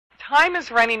time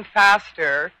is running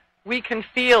faster. We can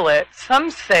feel it. Some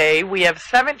say we have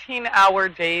 17-hour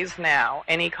days now.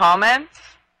 Any comments?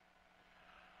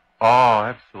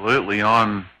 Oh, absolutely.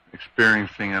 I'm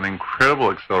experiencing an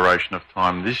incredible acceleration of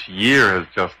time. This year has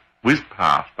just whizzed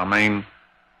past. I mean,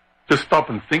 just stop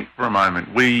and think for a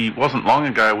moment. Wasn't long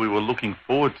ago we were looking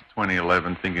forward to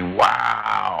 2011 thinking,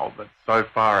 wow, that's so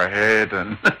far ahead,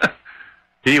 and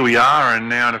here we are, and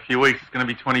now in a few weeks it's going to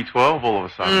be 2012 all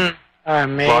of a sudden.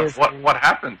 Amazing. Like, what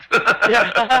happened?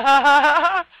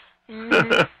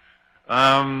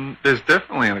 There's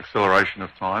definitely an acceleration of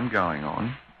time going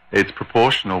on. It's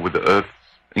proportional with the Earth's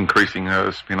increasing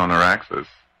her spin on her axis.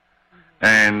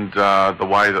 And the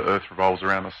way the Earth revolves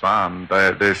around the Sun,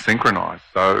 they're synchronized.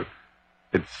 So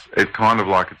it's kind of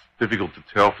like it's difficult to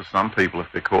tell for some people if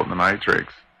they're caught in the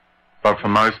matrix. But for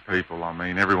most people, I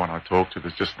mean, everyone I talk to,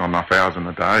 there's just not enough hours in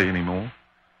the day anymore.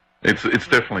 It's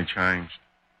definitely changed.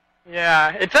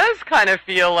 Yeah, it does kind of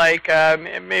feel like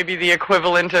maybe the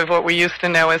equivalent of what we used to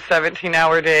know as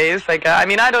 17-hour days. Like, I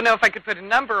mean, I don't know if I could put a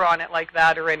number on it like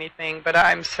that or anything, but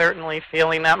I'm certainly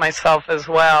feeling that myself as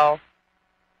well.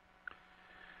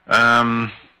 Yeah,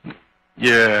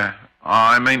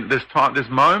 I mean, there's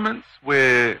moments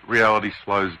where reality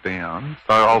slows down.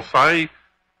 So I'll say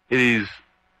it is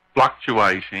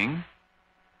fluctuating.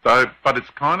 So, but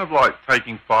it's kind of like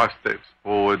taking 5 steps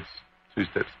forwards, 2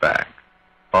 steps back,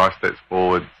 5 steps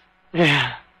forwards,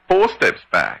 4 steps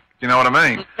back. Do you know what I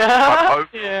mean? But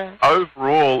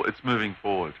overall, it's moving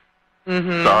forward.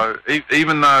 Mm-hmm. So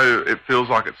even though it feels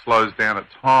like it slows down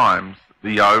at times,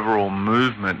 the overall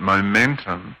movement,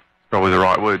 momentum, is probably the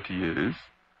right word to use,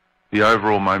 the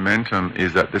overall momentum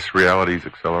is that this reality is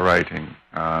accelerating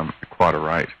at quite a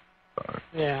rate. So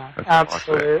yeah,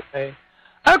 absolutely.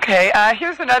 Okay,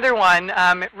 here's another one.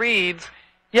 It reads,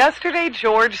 yesterday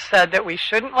George said that we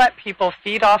shouldn't let people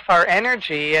feed off our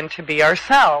energy and to be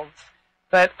ourselves.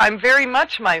 But I'm very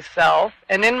much myself,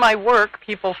 and in my work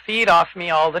people feed off me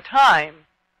all the time.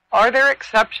 Are there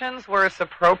exceptions where it's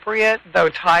appropriate, though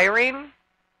tiring?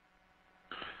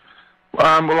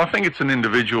 Well, I think it's an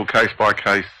individual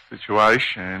case-by-case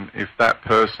situation. If that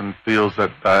person feels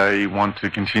that they want to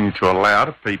continue to allow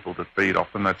the people to feed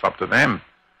off them, that's up to them.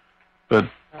 But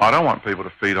I don't want people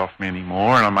to feed off me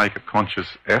anymore, and I make a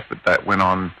conscious effort that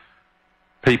when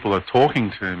people are talking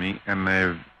to me and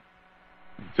they're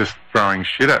just throwing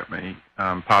shit at me,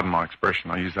 pardon my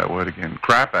expression, I use that word again,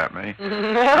 crap at me,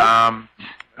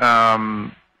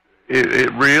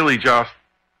 it really just,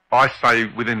 I say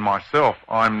within myself,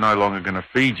 I'm no longer going to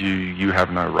feed you, you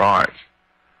have no right.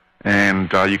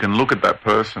 And you can look at that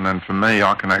person, and for me,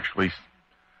 I can actually,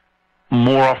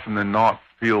 more often than not,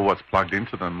 feel what's plugged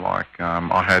into them. Like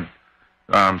I had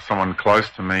someone close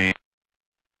to me,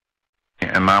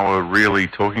 and they were really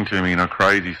talking to me in a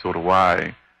crazy sort of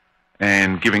way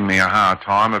and giving me a hard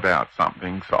time about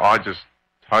something. So I just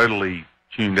totally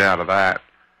tuned out of that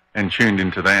and tuned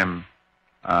into them.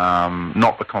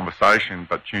 Not the conversation,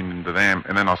 but tuned into them.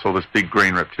 And then I saw this big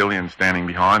green reptilian standing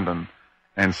behind them.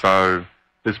 And so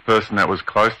this person that was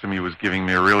close to me was giving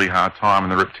me a really hard time,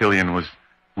 and the reptilian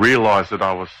realised that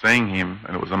I was seeing him,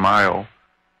 and it was a male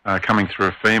coming through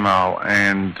a female,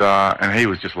 and he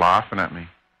was just laughing at me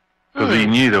because he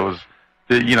knew there was,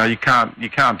 you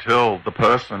can't tell the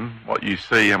person what you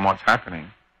see and what's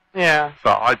happening. Yeah.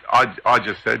 So I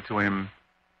just said to him,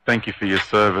 "Thank you for your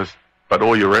service, but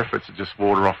all your efforts are just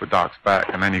water off a duck's back."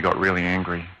 And then he got really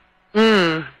angry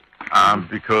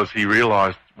because he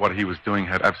realised what he was doing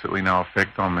had absolutely no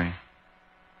effect on me.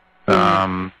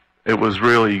 It was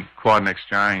really quite an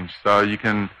exchange. So you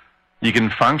can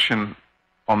function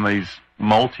on these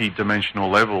multi-dimensional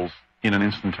levels in an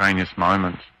instantaneous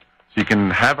moment. So you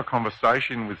can have a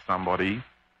conversation with somebody,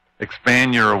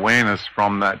 expand your awareness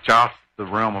from that, just the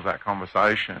realm of that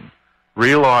conversation,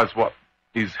 realise what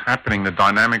is happening, the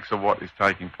dynamics of what is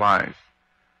taking place,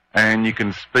 and you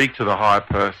can speak to the higher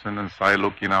person and say,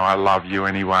 "Look, I love you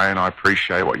anyway, and I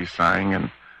appreciate what you're saying," and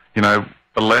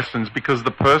the lessons, because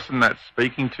the person that's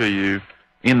speaking to you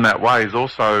in that way is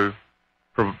also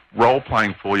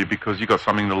role-playing for you, because you've got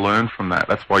something to learn from that.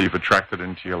 That's why you've attracted it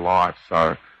into your life.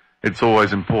 So it's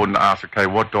always important to ask, okay,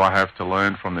 what do I have to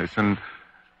learn from this? And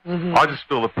I just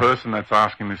feel the person that's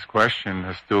asking this question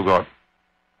has still got,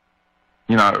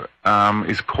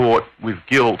 is caught with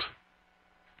guilt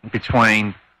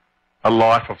between a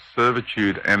life of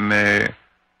servitude and their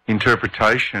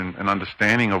interpretation and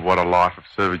understanding of what a life of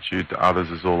servitude to others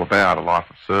is all about, a life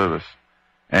of service,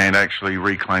 and actually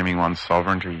reclaiming one's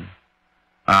sovereignty.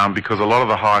 Because a lot of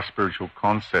the higher spiritual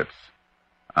concepts,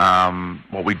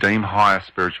 what we deem higher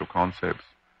spiritual concepts,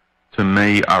 to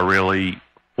me are really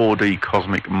 4D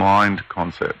cosmic mind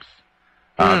concepts.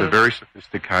 They're very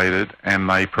sophisticated, and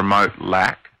they promote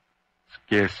lack,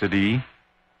 scarcity,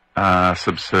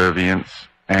 subservience,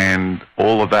 and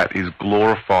all of that is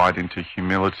glorified into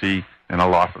humility and a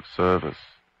life of service.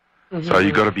 So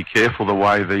you've got to be careful the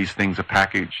way these things are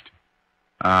packaged,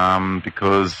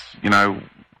 because, you know,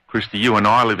 Christy, you and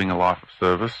I are living a life of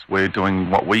service. We're doing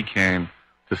what we can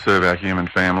to serve our human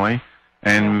family,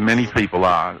 and many people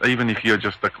are. Even if you're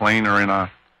just a cleaner in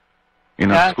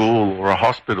a school or a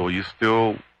hospital, you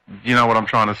still, you know what I'm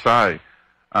trying to say.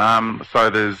 So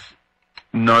there's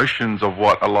notions of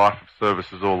what a life of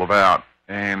service is all about,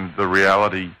 and the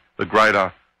reality, the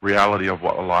greater reality of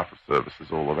what a life of service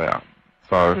is all about.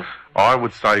 So I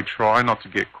would say try not to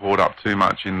get caught up too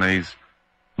much in these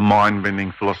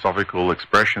mind-bending philosophical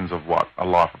expressions of what a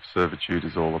life of servitude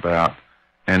is all about,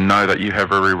 and know that you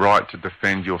have every right to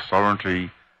defend your sovereignty.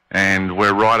 And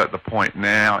we're right at the point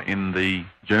now in the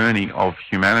journey of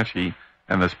humanity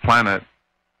and this planet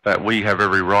that we have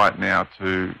every right now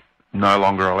to no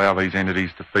longer allow these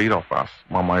entities to feed off us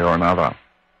one way or another.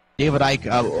 David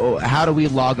Icke, how do we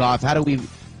log off? How do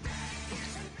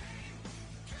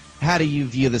you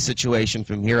view the situation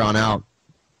from here on out?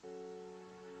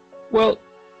 Well,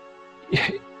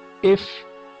 if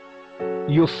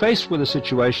you're faced with a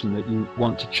situation that you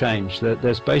want to change,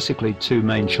 there's basically two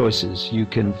main choices. You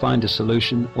can find a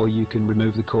solution, or you can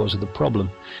remove the cause of the problem.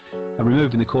 And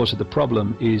removing the cause of the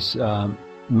problem is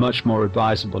much more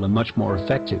advisable and much more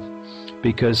effective,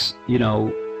 because, you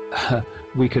know,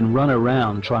 we can run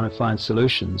around trying to find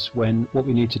solutions when what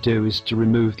we need to do is to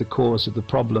remove the cause of the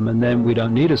problem, and then we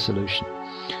don't need a solution.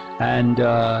 And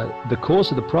the cause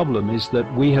of the problem is that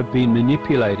we have been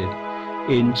manipulated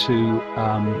into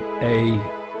a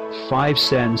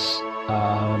five-sense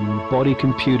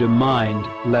body-computer-mind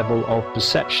level of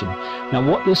perception. Now,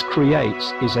 what this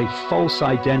creates is a false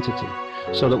identity,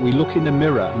 so that we look in the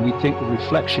mirror and we think the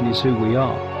reflection is who we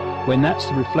are, when that's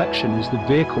the reflection is the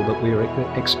vehicle that we're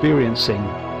experiencing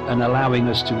and allowing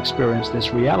us to experience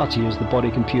this reality as the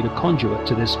body-computer conduit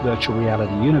to this virtual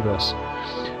reality universe.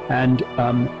 And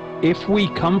if we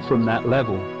come from that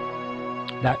level,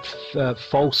 that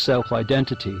false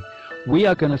self-identity, we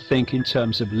are going to think in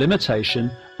terms of limitation.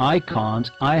 I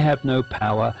can't, I have no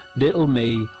power, little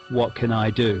me, what can I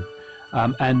do?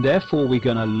 And therefore we're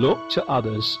going to look to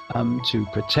others to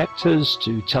protect us,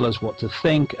 to tell us what to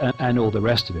think, and all the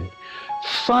rest of it.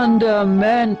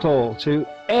 Fundamental to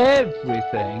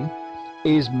everything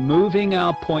is moving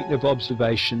our point of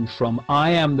observation from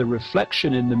I am the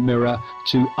reflection in the mirror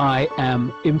to I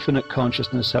am infinite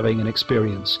consciousness having an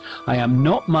experience. I am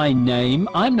not my name.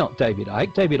 I'm not David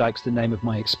Icke. David Icke's the name of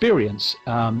my experience.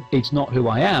 It's not who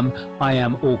I am. I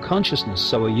am all consciousness.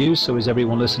 So are you. So is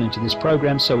everyone listening to this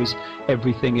program. So is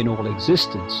everything in all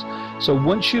existence. So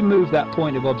once you move that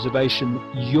point of observation,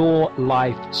 your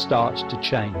life starts to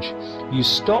change. You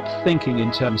stop thinking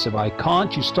in terms of I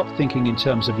can't. You stop thinking in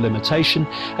terms of limitation.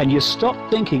 And you stop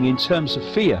thinking in terms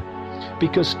of fear,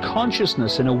 because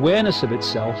consciousness and awareness of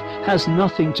itself has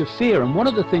nothing to fear. And one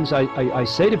of the things I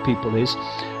say to people is,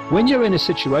 when you're in a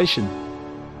situation,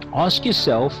 ask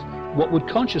yourself, what would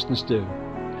consciousness do?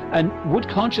 And would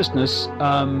consciousness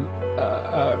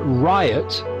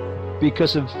riot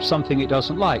because of something it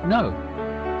doesn't like? No.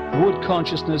 Would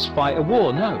consciousness fight a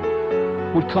war? No.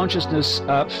 Would consciousness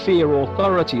fear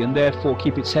authority and therefore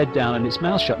keep its head down and its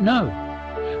mouth shut? No.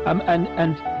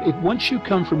 Once you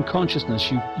come from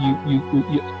consciousness,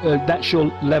 that's your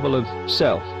level of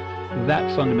self.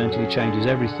 That fundamentally changes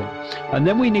everything. And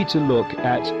then we need to look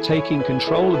at taking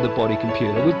control of the body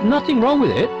computer, with nothing wrong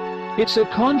with it. It's a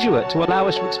conduit to allow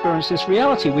us to experience this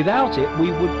reality. Without it,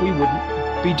 we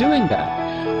wouldn't be doing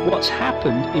that. What's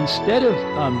happened, instead of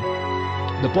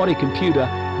the body computer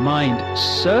mind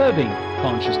serving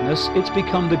consciousness, it's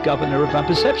become the governor of our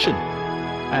perception.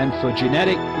 And for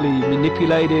genetically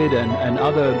manipulated and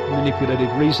other manipulated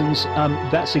reasons,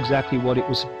 that's exactly what it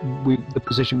was, the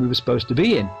position we were supposed to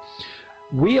be in.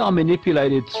 We are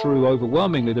manipulated through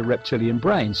overwhelmingly the reptilian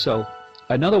brain. So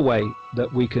another way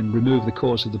that we can remove the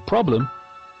cause of the problem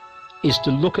is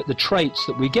to look at the traits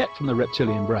that we get from the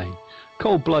reptilian brain.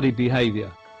 Cold-blooded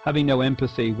behavior, having no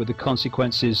empathy with the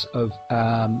consequences of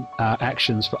our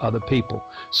actions for other people.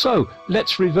 So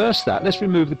let's reverse that. Let's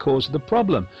remove the cause of the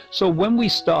problem. So when we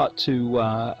start to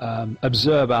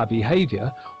observe our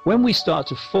behavior, when we start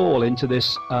to fall into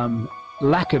this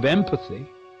lack of empathy,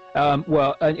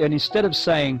 and instead of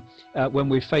saying, when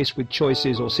we're faced with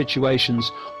choices or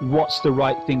situations, what's the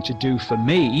right thing to do for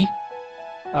me,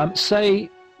 say,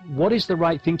 what is the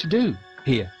right thing to do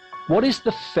here? What is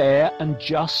the fair and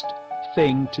just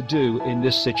thing to do in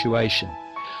this situation?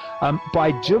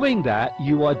 By doing that,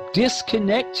 you are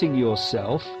disconnecting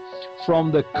yourself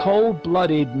from the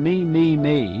cold-blooded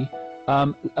me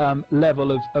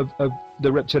level of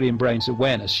the reptilian brain's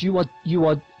awareness. You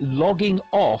are logging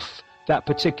off that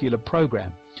particular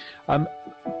program.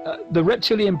 The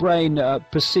reptilian brain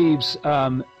perceives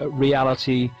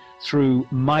reality through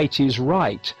might is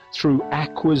right, through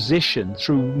acquisition,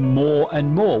 through more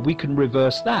and more. We can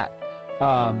reverse that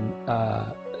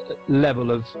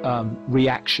level of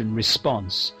reaction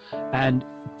response and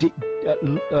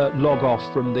log off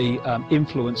from the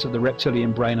influence of the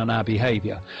reptilian brain on our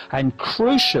behavior. And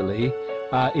crucially,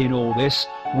 in all this,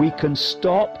 we can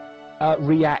stop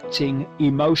reacting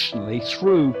emotionally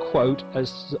through, quote,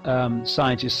 as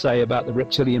scientists say about the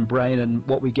reptilian brain and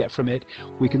what we get from it,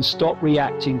 we can stop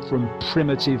reacting from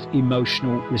primitive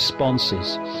emotional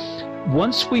responses.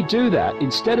 Once we do that,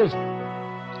 instead of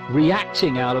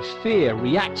reacting out of fear,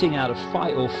 reacting out of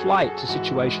fight or flight to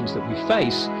situations that we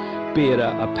face, be it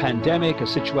a pandemic, a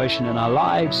situation in our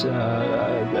lives,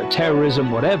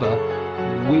 terrorism, whatever,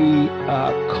 we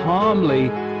calmly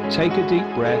take a deep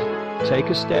breath, take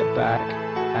a step back,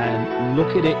 and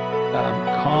look at it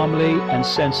calmly and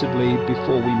sensibly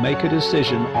before we make a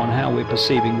decision on how we're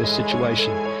perceiving this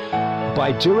situation.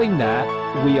 By doing that,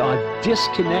 we are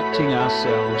disconnecting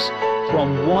ourselves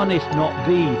from one, if not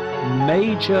the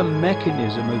major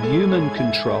mechanism of human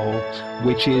control,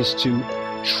 which is to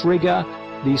trigger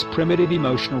these primitive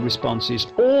emotional responses,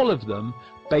 all of them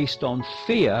based on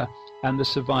fear and the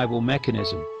survival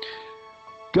mechanism.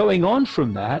 Going on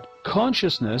from that,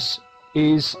 consciousness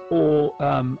is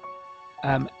always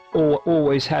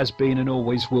has been and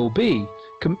always will be.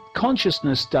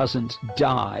 Consciousness doesn't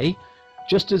die,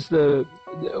 just as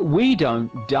we don't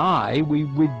die, we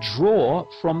withdraw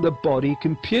from the body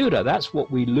computer. That's what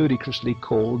we ludicrously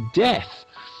call death.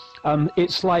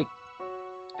 It's like,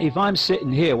 if I'm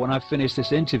sitting here when I finish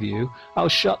this interview, I'll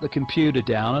shut the computer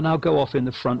down and I'll go off in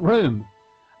the front room.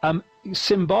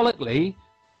 Symbolically,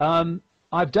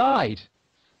 I've died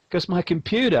because my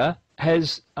computer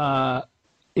has,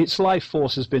 its life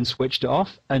force has been switched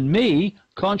off, and me,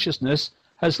 consciousness,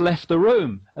 has left the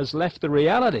room, has left the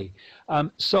reality.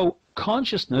 So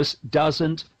consciousness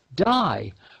doesn't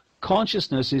die.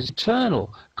 Consciousness is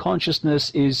eternal. Consciousness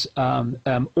is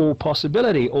all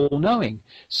possibility, all knowing.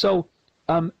 So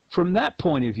from that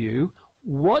point of view,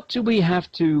 what do we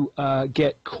have to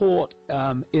get caught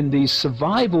in these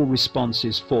survival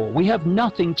responses for? We have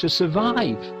nothing to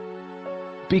survive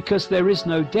because there is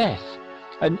no death.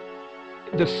 And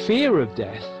the fear of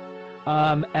death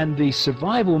and the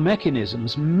survival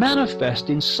mechanisms manifest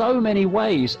in so many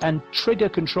ways and trigger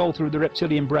control through the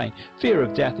reptilian brain. Fear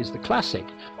of death is the classic.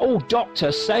 Oh,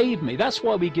 doctor, save me. That's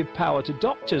why we give power to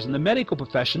doctors and the medical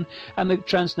profession and the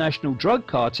transnational drug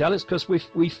cartel. It's because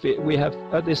we have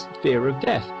this fear of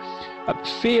death.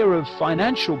 Fear of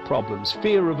financial problems,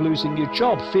 fear of losing your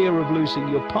job, fear of losing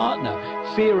your partner,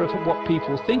 fear of what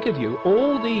people think of you.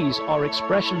 All these are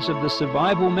expressions of the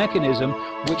survival mechanism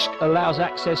which allows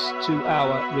access to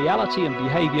our reality and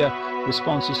behavior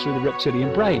responses through the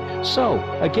reptilian brain. So,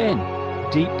 again,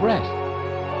 deep breath.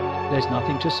 There's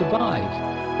nothing to survive.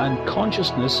 And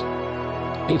consciousness,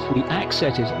 if we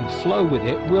access it and flow with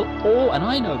it, will and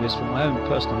I know this from my own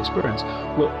personal experience,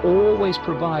 will always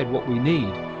provide what we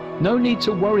need. No need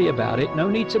to worry about it, no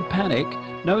need to panic,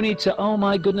 no need to, oh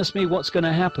my goodness me, what's going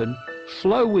to happen?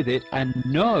 Flow with it and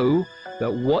know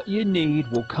that what you need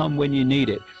will come when you need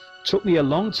it. Took me a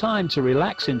long time to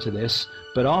relax into this,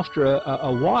 but after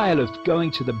a while of going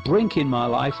to the brink in my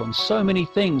life on so many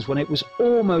things, when it was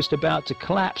almost about to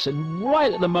collapse, and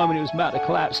right at the moment it was about to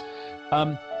collapse,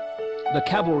 the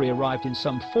cavalry arrived in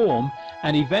some form,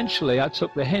 and eventually I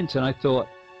took the hint and I thought,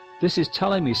 this is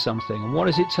telling me something. And what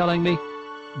is it telling me?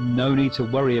 No need to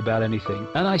worry about anything.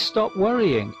 And I stopped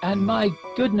worrying. And my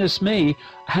goodness me,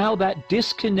 how that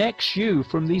disconnects you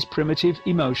from these primitive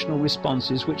emotional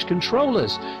responses which control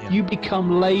us. Yeah. You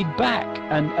become laid back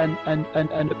and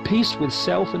at peace with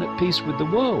self and at peace with the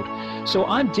world. So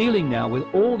I'm dealing now with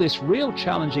all this real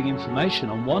challenging information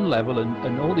on one level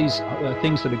and all these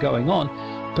things that are going on.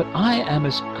 But I am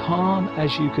as calm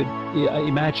as you could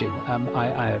imagine.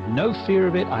 I have no fear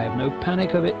of it. I have no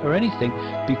panic of it or anything,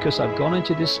 because I've gone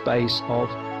into this space of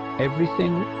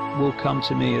everything will come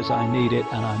to me as I need it,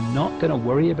 and I'm not going to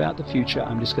worry about the future.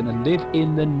 I'm just going to live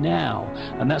in the now.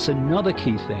 And that's another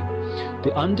key thing.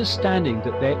 The understanding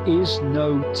that there is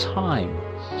no time.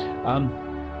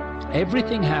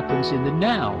 Everything happens in the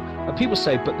now. People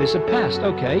say, but there's a past.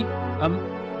 Okay,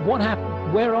 what happened?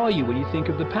 Where are you when you think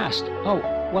of the past? Oh,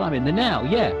 well, I'm in the now,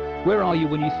 yeah. Where are you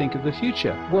when you think of the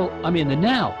future? Well, I'm in the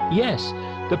now, yes.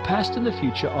 The past and the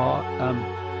future are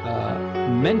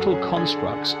mental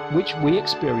constructs which we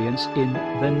experience in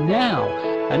the now.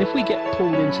 And if we get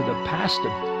pulled into the past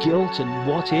of guilt and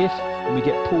what if, and we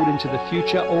get pulled into the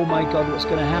future, oh my God, what's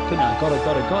going to happen? I gotta,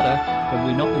 then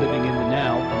we're not living in the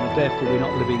now, and therefore we're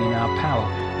not living in our power.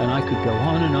 And I could go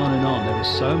on and on and on. There are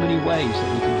so many ways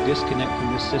that we can disconnect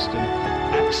from this system,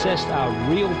 access our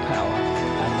real power,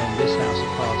 and then this house of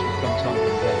cards will come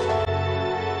tumbling down.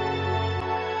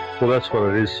 Well, that's what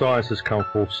it is. Science has come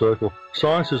full circle.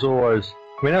 Science is always,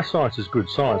 I mean, our science is good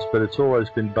science, but it's always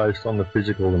been based on the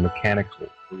physical and mechanical.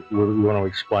 We want to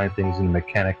explain things in a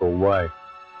mechanical way.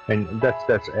 And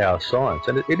that's our science.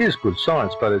 And it is good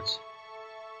science, but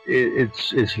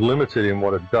it's limited in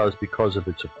what it does because of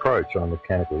its approach on a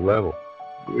mechanical level.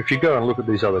 If you go and look at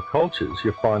these other cultures,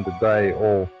 you find that they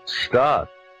all start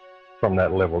from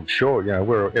that level. Sure, you know,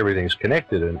 where everything's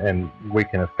connected and we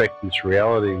can affect this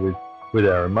reality with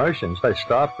our emotions. They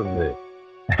start from there.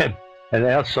 And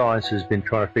our science has been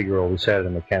trying to figure all this out in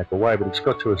a mechanical way, but it's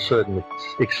got to a certain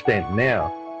extent now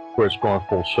where it's gone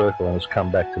full circle and it's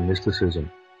come back to mysticism,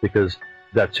 because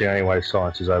that's the only way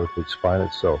science is able to explain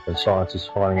itself. And science is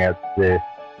finding out there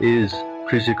is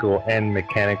physical and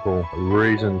mechanical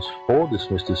reasons for this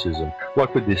mysticism.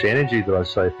 Like with this energy that I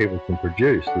say people can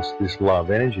produce, this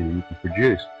love energy that you can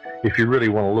produce, if you really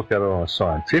want to look at it on a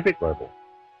scientific level.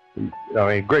 I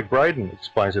mean, Greg Braden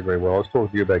explains it very well. I was talking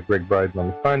to you about Greg Braden on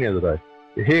the phone the other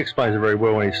day. He explains it very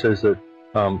well when he says that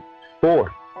thought,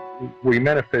 we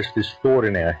manifest this thought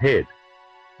in our head,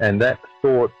 and that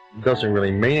thought doesn't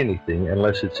really mean anything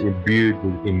unless it's imbued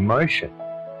with emotion.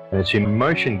 And it's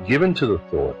emotion given to the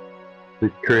thought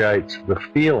that creates the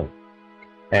feeling.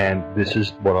 And this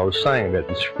is what I was saying about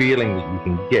this feeling that you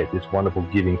can get, this wonderful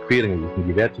giving feeling that you can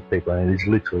give out to people, and it is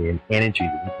literally an energy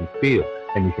that you can feel,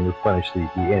 and you can replenish the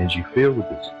energy field with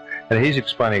this. And he's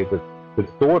explaining that the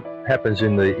thought happens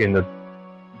in the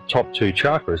top two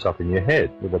chakras up in your head,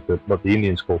 what the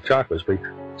Indians call chakras, but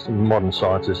some modern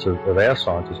scientists of our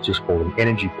scientists just call them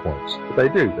energy points. But they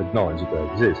do acknowledge that they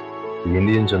exist. The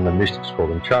Indians and the mystics call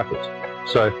them chakras.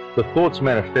 So the thoughts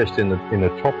manifest in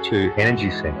the top two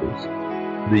energy centers.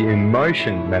 The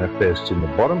emotion manifests in the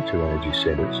bottom two energy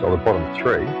centers, or the bottom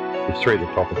three. There's three at the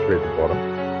top and three at the bottom.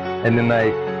 And then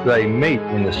they meet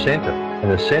in the center.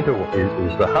 And the center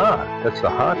is the heart. That's the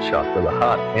heart chakra, the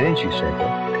heart energy center.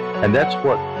 And that's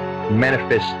what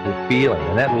manifests the feeling.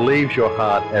 And that leaves your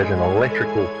heart as an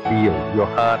electrical field. Your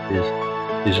heart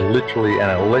is literally an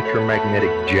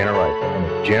electromagnetic generator. And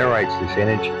it generates this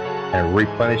energy. And it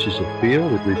replenishes the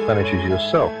field, it replenishes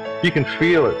yourself. You can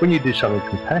feel it when you do something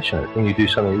compassionate, when you do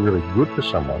something really good for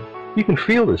someone. You can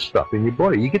feel this stuff in your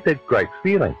body. You get that great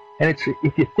feeling. And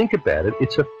if you think about it,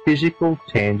 it's a physical,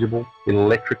 tangible,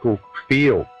 electrical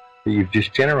field that you've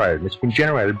just generated. And it's been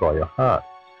generated by your heart.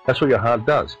 That's what your heart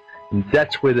does. And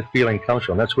that's where the feeling comes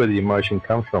from. That's where the emotion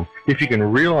comes from. If you can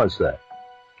realize that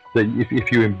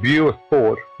if you imbue a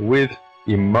thought with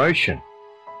emotion,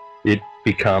 it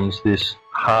becomes this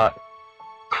heart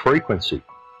frequency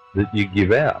that you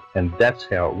give out, and that's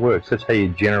how it works. That's how you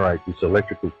generate this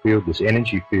electrical field, this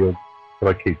energy field that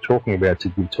I keep talking about to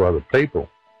give to other people.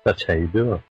 That's how you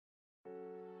do it.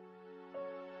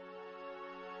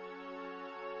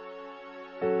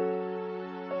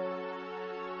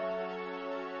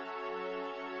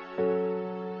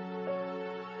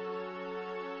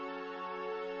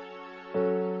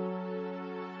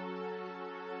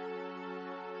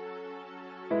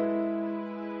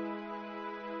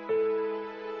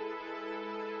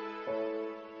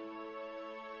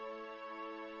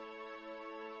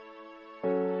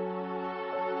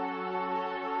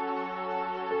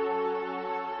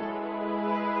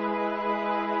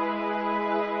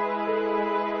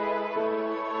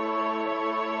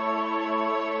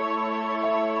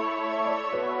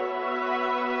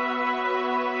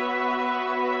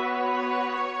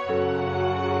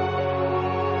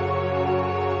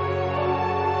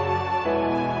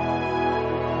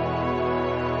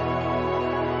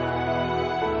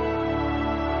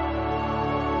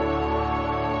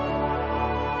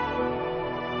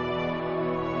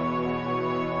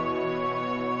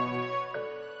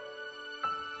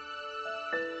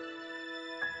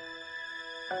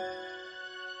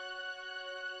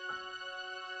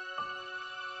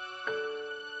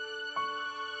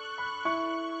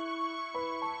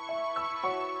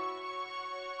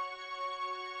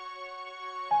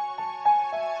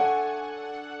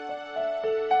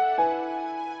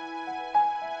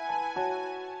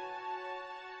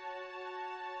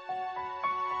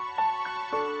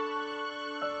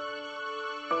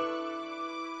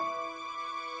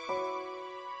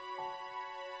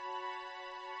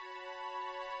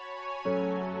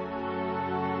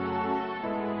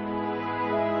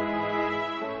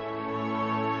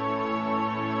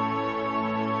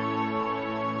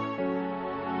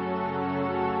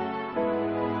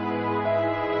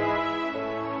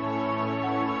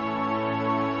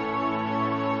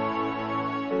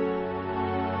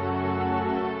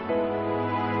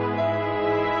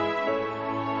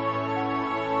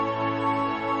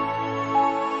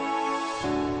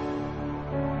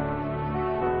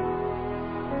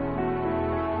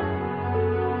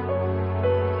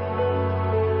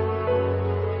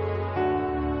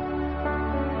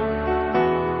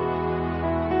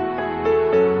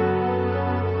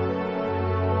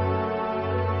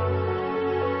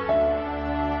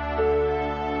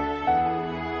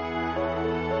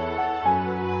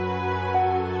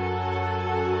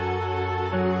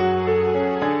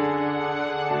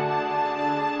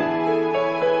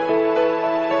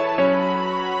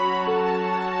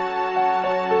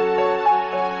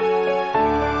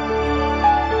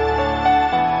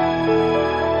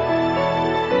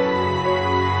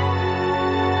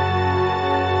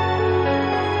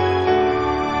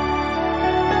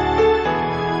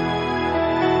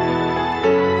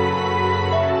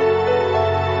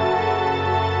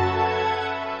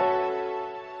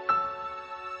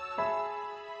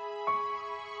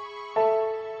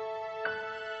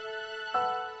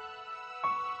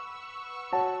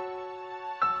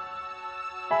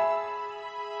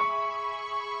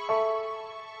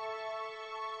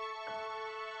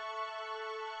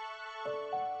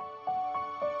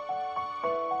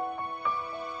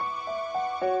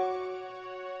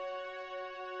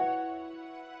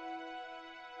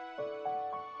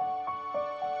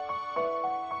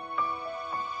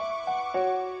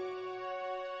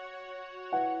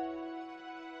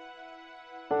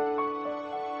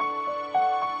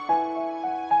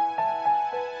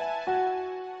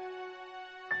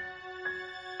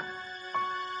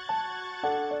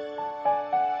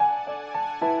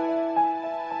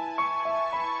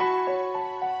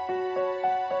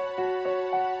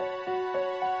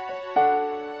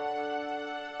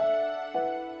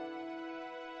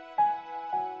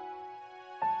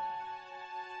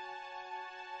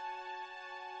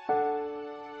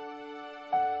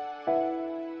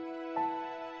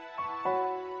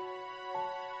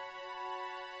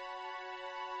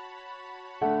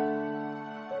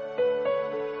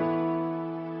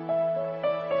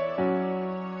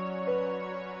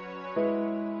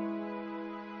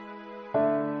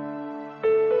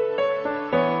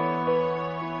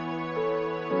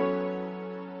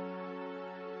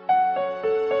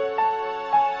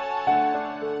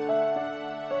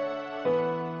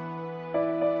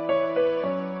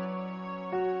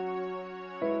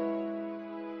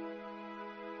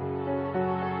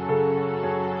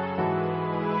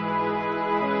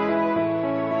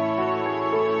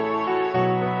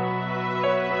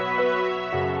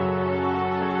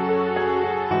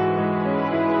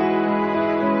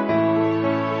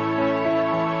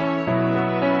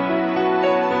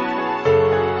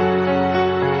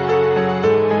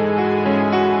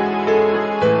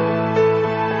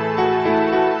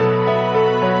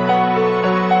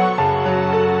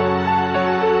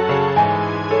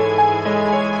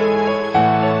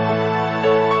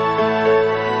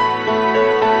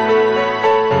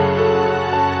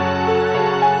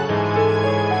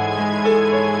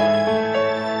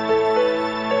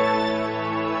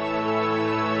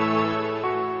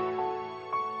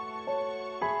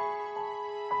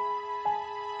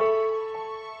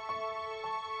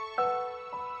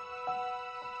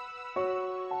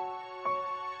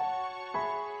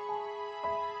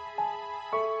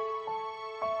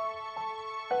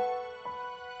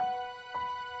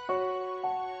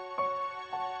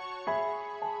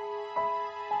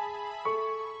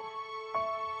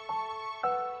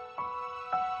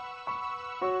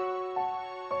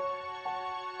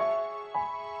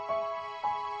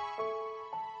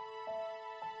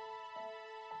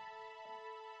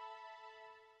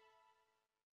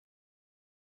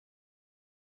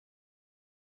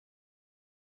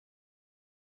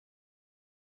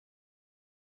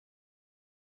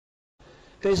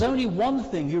 There's only one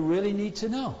thing you really need to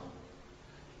know.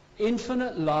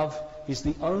 Infinite love is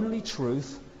the only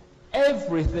truth.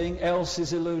 Everything else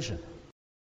is illusion.